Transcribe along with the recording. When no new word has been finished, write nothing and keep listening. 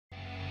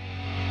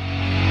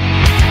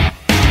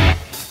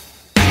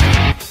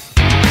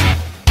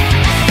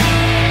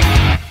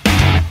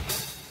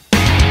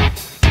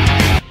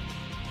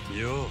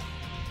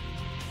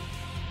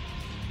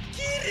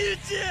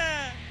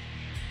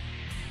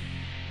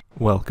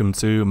Welcome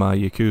to my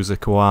Yakuza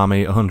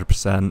Kiwami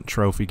 100%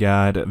 trophy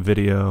guide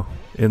video.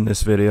 In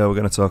this video we're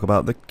going to talk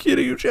about the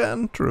Kiryu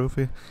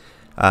trophy,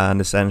 and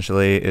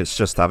essentially it's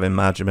just having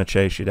Majima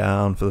chase you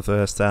down for the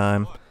first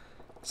time.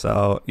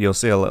 So you'll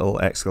see a little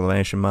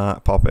exclamation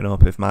mark popping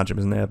up if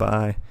Majima's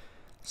nearby.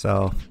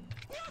 So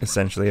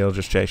essentially he'll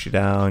just chase you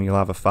down, you'll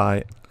have a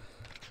fight,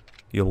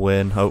 you'll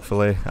win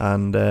hopefully,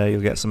 and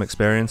you'll get some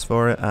experience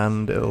for it,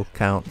 and it'll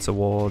count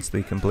towards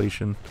the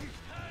completion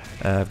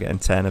of getting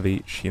 10 of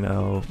each, you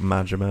know,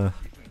 Majima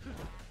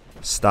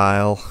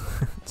style.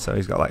 So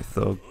he's got like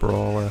Thug,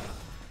 Brawler,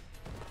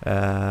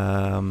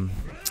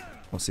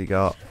 what's he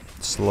got?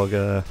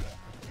 Slugger,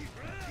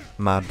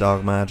 Mad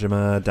Dog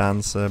Majima,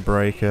 Dancer,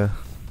 Breaker.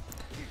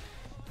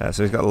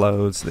 So he's got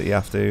loads that you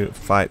have to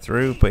fight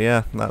through, but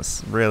yeah,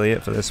 that's really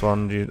it for this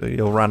one.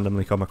 You'll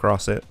randomly come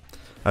across it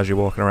as you're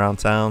walking around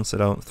town, so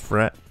don't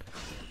fret.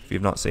 If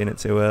you've not seen it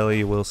too early,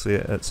 you will see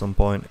it at some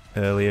point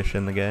early-ish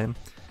in the game.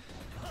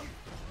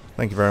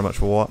 Thank you very much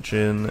for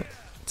watching.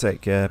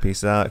 Take care,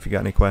 peace out. If you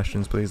got any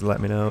questions, please let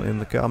me know in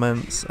the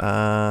comments,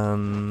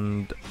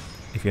 and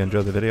if you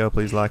enjoyed the video,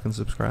 please like and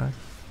subscribe.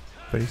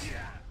 Peace.